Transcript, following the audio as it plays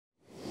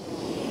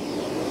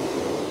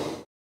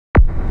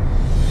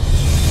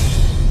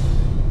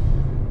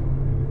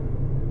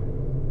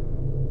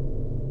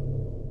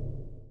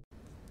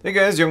Hey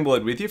guys,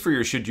 Youngblood with you for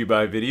your Should You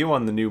Buy video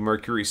on the new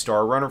Mercury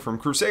Star Runner from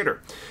Crusader.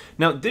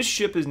 Now, this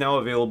ship is now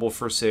available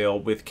for sale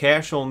with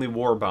cash-only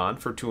war bond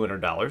for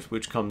 $200,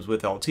 which comes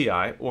with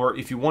LTI, or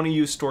if you want to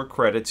use store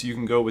credits, you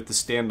can go with the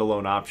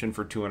standalone option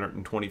for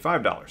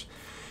 $225.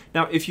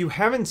 Now, if you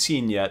haven't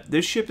seen yet,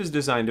 this ship is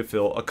designed to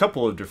fill a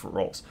couple of different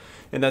roles,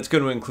 and that's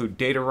going to include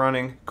data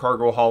running,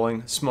 cargo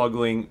hauling,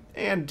 smuggling,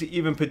 and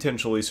even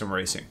potentially some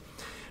racing.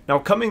 Now,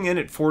 coming in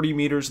at 40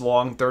 meters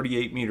long,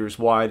 38 meters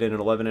wide, and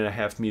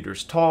 11.5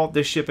 meters tall,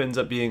 this ship ends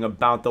up being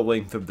about the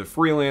length of the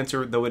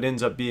Freelancer, though it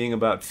ends up being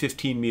about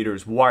 15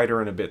 meters wider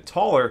and a bit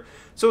taller,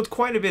 so it's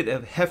quite a bit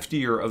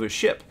heftier of a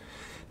ship.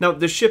 Now,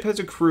 the ship has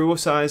a crew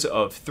size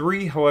of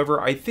 3, however,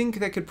 I think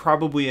that could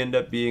probably end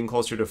up being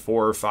closer to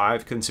 4 or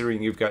 5,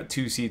 considering you've got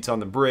 2 seats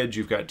on the bridge,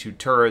 you've got 2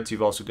 turrets,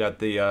 you've also got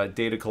the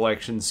data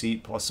collection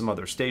seat, plus some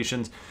other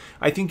stations.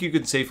 I think you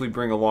could safely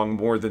bring along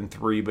more than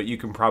 3, but you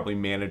can probably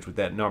manage with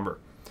that number.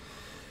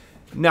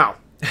 Now,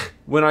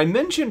 when I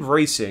mentioned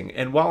racing,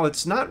 and while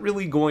it's not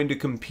really going to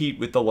compete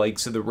with the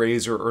likes of the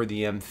Razor or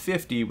the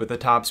M50 with a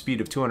top speed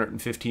of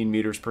 215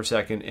 meters per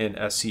second in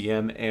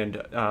SCM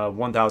and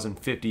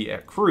 1050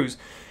 at cruise,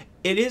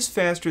 it is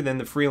faster than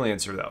the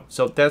Freelancer though,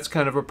 so that's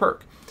kind of a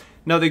perk.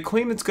 Now, they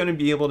claim it's going to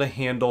be able to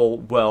handle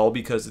well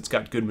because it's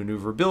got good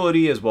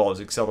maneuverability as well as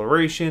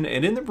acceleration,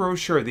 and in the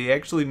brochure they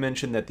actually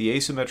mentioned that the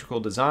asymmetrical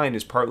design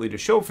is partly to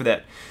show for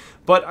that.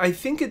 But I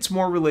think it's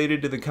more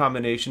related to the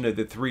combination of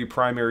the 3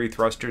 primary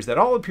thrusters that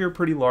all appear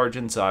pretty large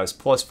in size,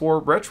 plus 4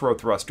 retro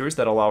thrusters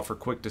that allow for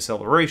quick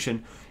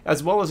deceleration,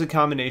 as well as a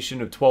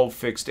combination of 12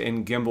 fixed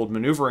and gimbaled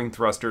maneuvering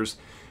thrusters,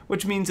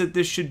 which means that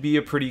this should be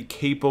a pretty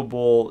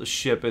capable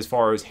ship as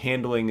far as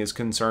handling is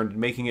concerned,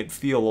 making it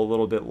feel a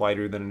little bit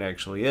lighter than it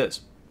actually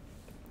is.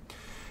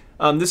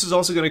 This is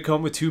also going to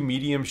come with 2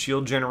 medium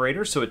shield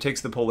generators, so it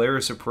takes the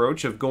Polaris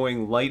approach of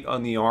going light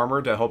on the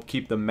armor to help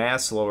keep the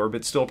mass lower,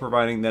 but still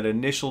providing that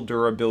initial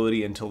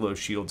durability until those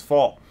shields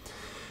fall.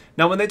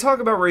 Now, when they talk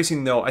about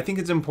racing, though, I think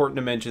it's important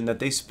to mention that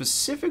they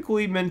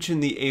specifically mention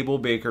the Able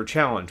Baker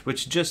Challenge,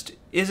 which just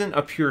isn't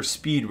a pure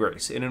speed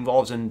race. It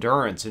involves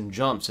endurance and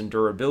jumps and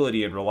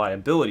durability and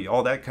reliability,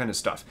 all that kind of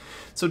stuff.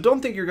 So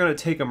don't think you're going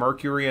to take a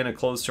Mercury in a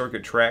closed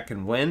circuit track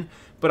and win,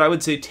 but I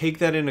would say take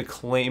that into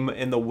claim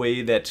in the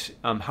way that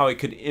how it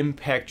could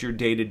impact your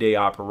day-to-day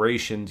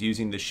operations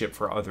using the ship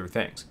for other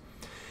things.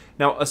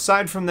 Now,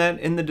 aside from that,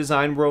 in the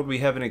design world, we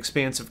have an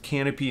expansive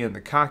canopy in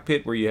the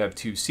cockpit where you have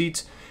 2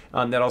 seats.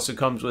 That also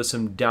comes with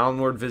some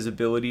downward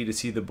visibility to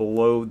see the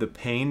below the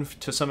pane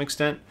to some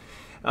extent.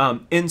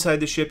 Inside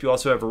the ship, you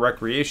also have a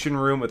recreation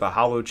room with a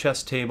hollow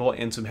chest table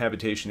and some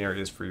habitation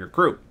areas for your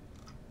crew.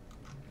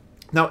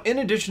 Now, in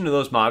addition to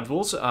those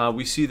modules,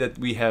 we see that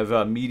we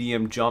have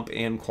medium jump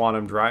and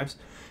quantum drives,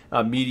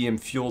 medium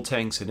fuel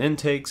tanks and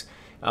intakes.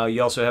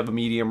 You also have a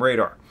medium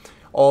radar.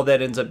 All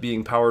that ends up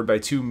being powered by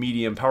 2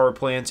 medium power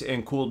plants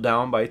and cooled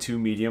down by 2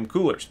 medium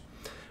coolers.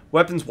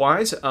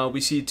 Weapons-wise,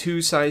 we see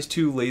 2 size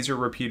 2 laser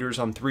repeaters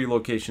on 3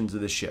 locations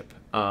of the ship.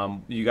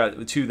 You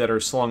got 2 that are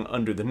slung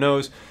under the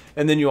nose,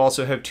 and then you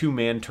also have 2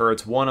 man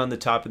turrets, one on the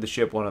top of the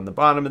ship, one on the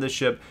bottom of the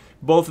ship.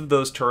 Both of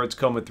those turrets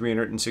come with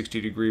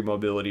 360-degree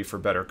mobility for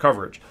better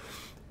coverage.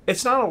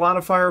 It's not a lot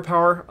of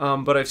firepower,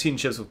 but I've seen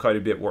ships with quite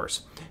a bit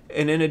worse.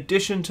 And in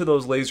addition to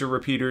those laser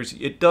repeaters,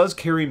 it does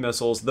carry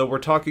missiles, though we're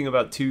talking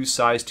about 2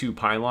 size 2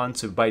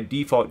 pylons, so by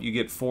default you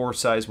get 4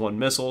 size 1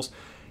 missiles.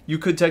 You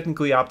could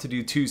technically opt to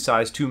do 2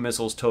 size 2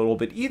 missiles total,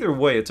 but either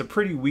way, it's a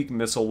pretty weak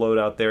missile load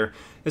out there,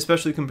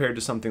 especially compared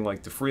to something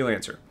like the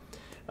Freelancer.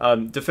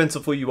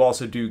 Defensively, you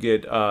also do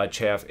get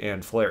chaff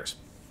and flares.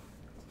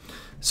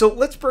 So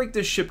let's break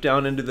this ship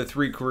down into the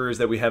 3 careers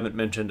that we haven't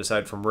mentioned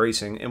aside from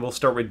racing, and we'll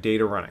start with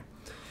data running.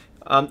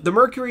 The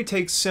Mercury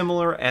takes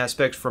similar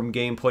aspects from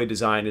gameplay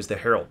design as the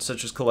Herald,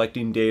 such as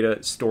collecting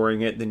data,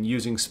 storing it, then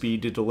using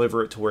speed to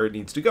deliver it to where it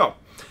needs to go.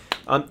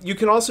 You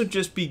can also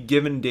just be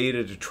given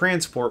data to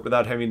transport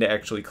without having to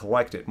actually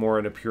collect it, more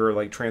in a pure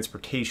like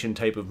transportation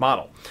type of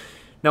model.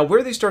 Now,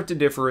 where they start to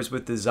differ is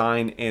with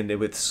design and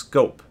with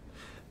scope.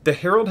 The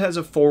Herald has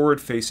a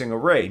forward-facing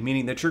array,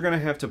 meaning that you're going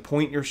to have to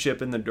point your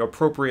ship in the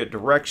appropriate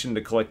direction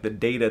to collect the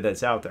data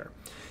that's out there.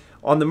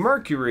 On the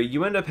Mercury,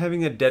 you end up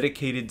having a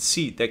dedicated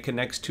seat that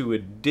connects to a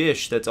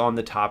dish that's on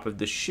the top of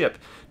the ship.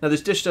 Now,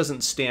 this dish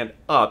doesn't stand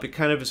up, it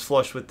kind of is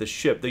flush with the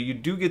ship, though you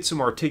do get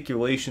some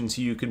articulation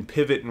so you can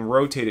pivot and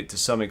rotate it to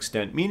some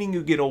extent, meaning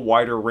you get a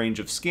wider range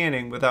of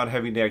scanning without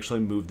having to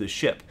actually move the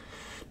ship.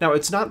 Now,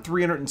 it's not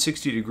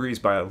 360 degrees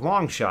by a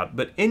long shot,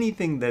 but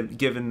anything that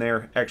given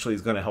there actually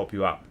is going to help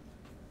you out.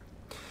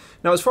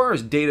 Now, as far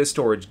as data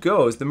storage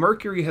goes, the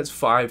Mercury has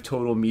 5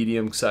 total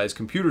medium-sized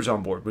computers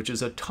on board, which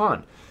is a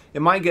ton.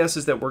 And my guess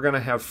is that we're going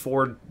to have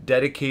 4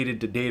 dedicated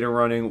to data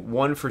running,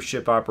 1 for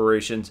ship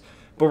operations,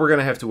 but we're going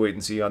to have to wait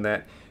and see on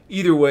that.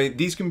 Either way,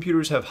 these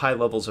computers have high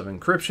levels of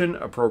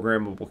encryption, a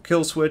programmable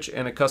kill switch,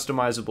 and a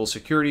customizable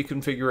security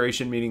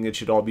configuration, meaning it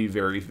should all be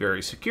very,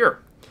 very secure.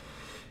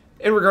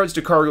 In regards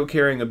to cargo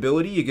carrying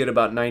ability, you get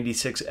about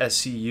 96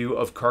 SCU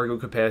of cargo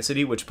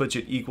capacity, which puts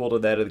it equal to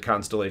that of the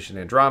constellation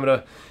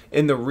Andromeda.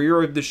 In the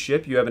rear of the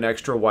ship, you have an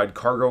extra wide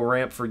cargo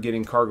ramp for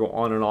getting cargo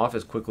on and off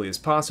as quickly as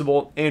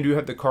possible, and you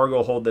have the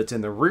cargo hold that's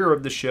in the rear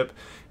of the ship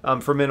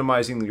for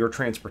minimizing your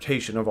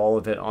transportation of all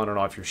of it on and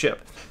off your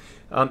ship.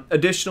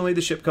 Additionally,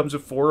 the ship comes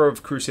with 4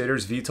 of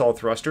Crusader's VTOL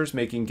thrusters,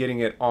 making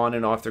getting it on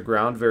and off the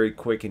ground very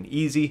quick and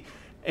easy.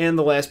 And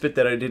the last bit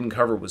that I didn't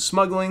cover was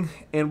smuggling,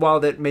 and while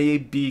that may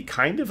be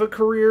kind of a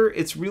career,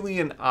 it's really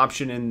an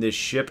option in this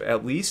ship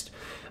at least.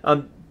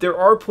 There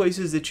are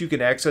places that you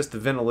can access the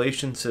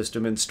ventilation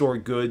system and store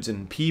goods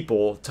and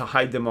people to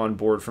hide them on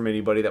board from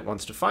anybody that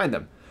wants to find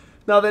them.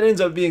 Now that ends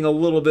up being a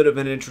little bit of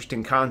an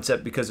interesting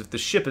concept, because if the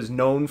ship is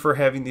known for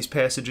having these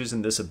passages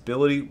and this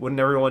ability, wouldn't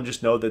everyone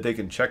just know that they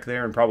can check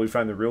there and probably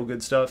find the real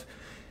good stuff?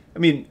 I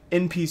mean,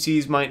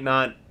 NPCs might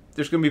not.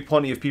 There's going to be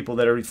plenty of people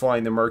that are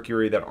flying the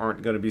Mercury that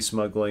aren't going to be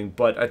smuggling,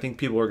 but I think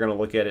people are going to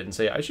look at it and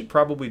say, I should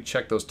probably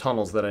check those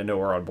tunnels that I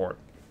know are on board.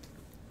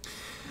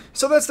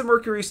 So that's the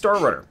Mercury Star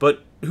Runner,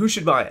 but who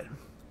should buy it?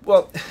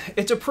 Well,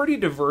 it's a pretty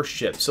diverse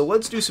ship, so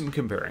let's do some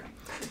comparing.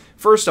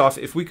 First off,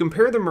 if we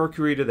compare the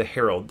Mercury to the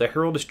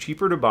Herald is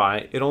cheaper to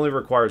buy, it only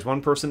requires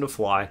 1 person to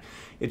fly,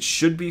 it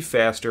should be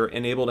faster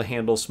and able to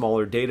handle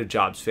smaller data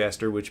jobs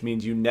faster, which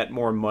means you net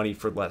more money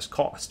for less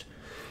cost.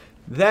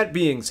 That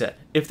being said,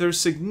 if there's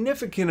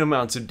significant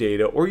amounts of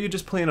data, or you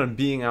just plan on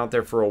being out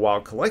there for a while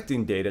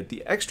collecting data,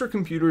 the extra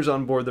computers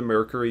on board the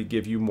Mercury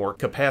give you more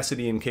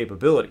capacity and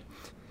capability.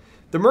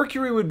 The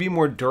Mercury would be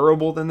more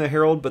durable than the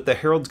Herald, but the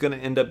Herald's going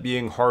to end up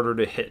being harder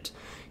to hit.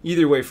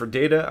 Either way, for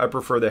data, I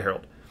prefer the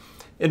Herald.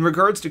 In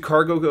regards to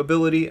cargo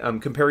ability,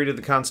 compared to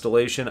the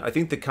Constellation, I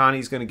think the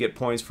Connie's going to get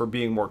points for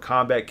being more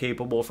combat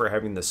capable, for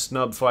having the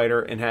snub fighter,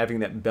 and having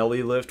that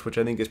belly lift, which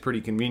I think is pretty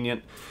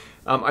convenient.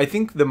 I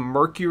think the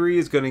Mercury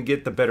is going to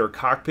get the better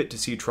cockpit to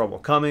see trouble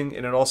coming,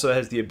 and it also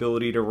has the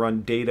ability to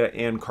run data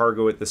and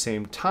cargo at the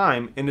same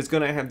time, and is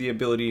going to have the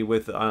ability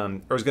with,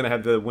 or is going to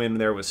have the win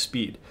there with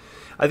speed.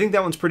 I think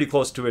that one's pretty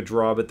close to a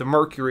draw, but the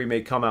Mercury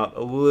may come out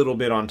a little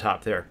bit on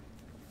top there.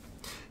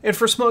 And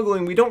for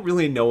smuggling, we don't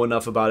really know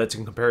enough about it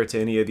to compare it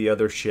to any of the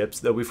other ships,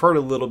 though we've heard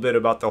a little bit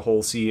about the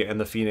Whole Sea and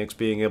the Phoenix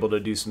being able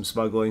to do some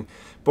smuggling,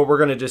 but we're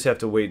going to just have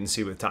to wait and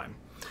see with time.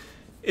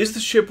 Is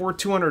the ship worth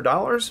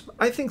 $200?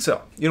 I think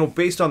so. You know,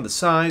 based on the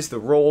size, the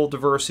role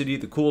diversity,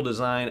 the cool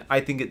design, I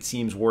think it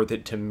seems worth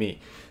it to me.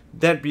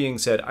 That being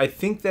said, I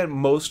think that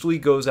mostly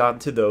goes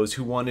out to those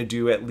who want to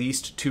do at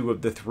least 2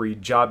 of the 3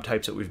 job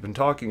types that we've been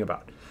talking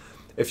about.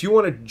 If you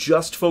want to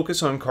just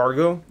focus on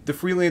cargo, the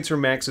Freelancer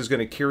Max is going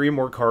to carry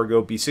more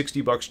cargo, be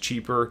 $60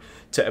 cheaper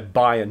to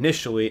buy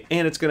initially,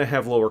 and it's going to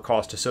have lower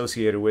cost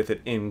associated with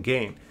it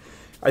in-game.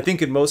 I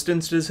think in most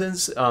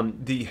instances,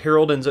 the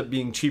Herald ends up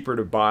being cheaper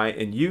to buy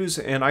and use,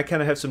 and I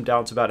kind of have some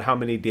doubts about how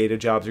many data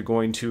jobs are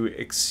going to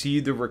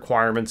exceed the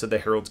requirements of the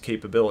Herald's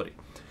capability.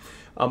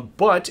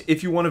 But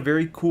if you want a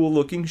very cool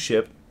looking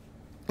ship,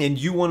 and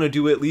you want to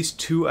do at least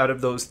 2 out of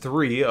those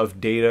 3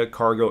 of data,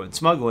 cargo, and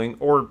smuggling,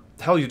 or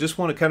hell, you just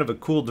want a kind of a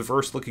cool,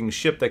 diverse looking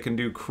ship that can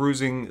do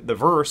cruising the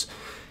verse,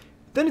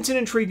 then it's an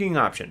intriguing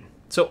option.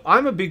 So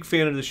I'm a big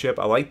fan of the ship.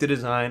 I like the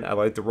design. I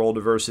like the role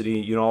diversity.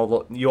 You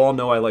all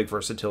know I like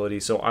versatility,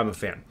 so I'm a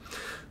fan.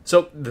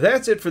 So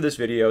that's it for this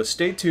video.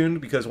 Stay tuned,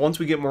 because once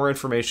we get more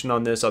information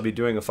on this, I'll be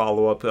doing a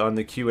follow-up on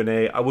the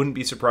Q&A. I wouldn't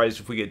be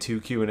surprised if we get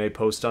 2 Q&A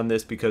posts on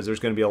this, because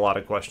there's going to be a lot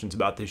of questions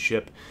about this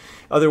ship.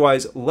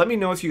 Otherwise, let me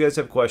know if you guys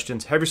have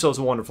questions. Have yourselves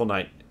a wonderful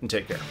night, and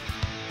take care.